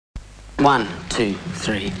1, 2,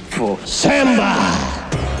 3, 4. Samba!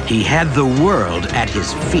 He had the world at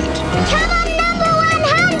his feet. Come on, number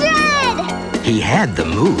 100! He had the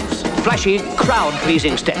moves. Flashy,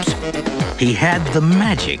 crowd-pleasing steps. He had the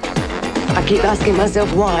magic. I keep asking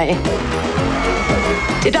myself why.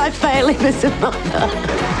 Did I fail him as a mother?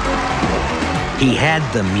 He had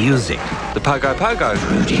the music. The Pogo Pogo.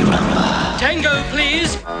 Rudy Rumba. Tango,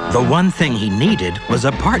 please. The one thing he needed was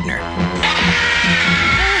a partner.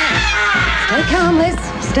 Stay calm, Liz.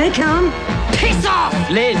 Stay calm. Piss off,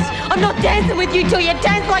 Liz. I'm not dancing with you till you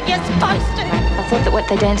dance like you're supposed to. I thought that what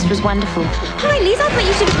they danced was wonderful. Hi, Liz, I thought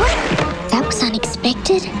you should have... That was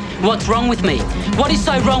unexpected. What's wrong with me? What is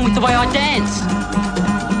so wrong with the way I dance?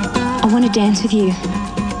 I want to dance with you.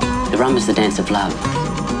 The rumba's the dance of love.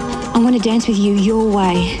 I want to dance with you your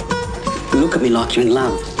way. Look at me like you're in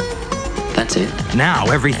love. That's it. Now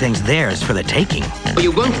everything's theirs for the taking. But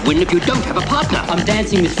you won't win if you don't have a partner. I'm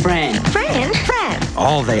dancing with Fran. Fran? Fran?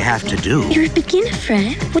 All they have to do You're a beginner,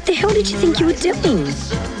 Fran. What the hell did you think you were doing?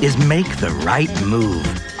 is make the right move.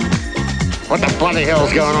 What the bloody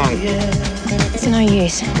hell's going on? It's no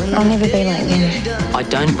use. I'll never be like them. I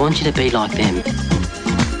don't want you to be like them.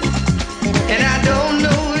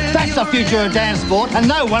 That's the future of dance sport, and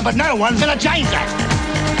no one's gonna change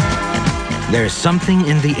that. There's something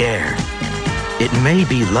in the air. It may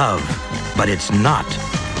be love, but it's not.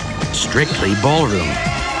 Strictly ballroom.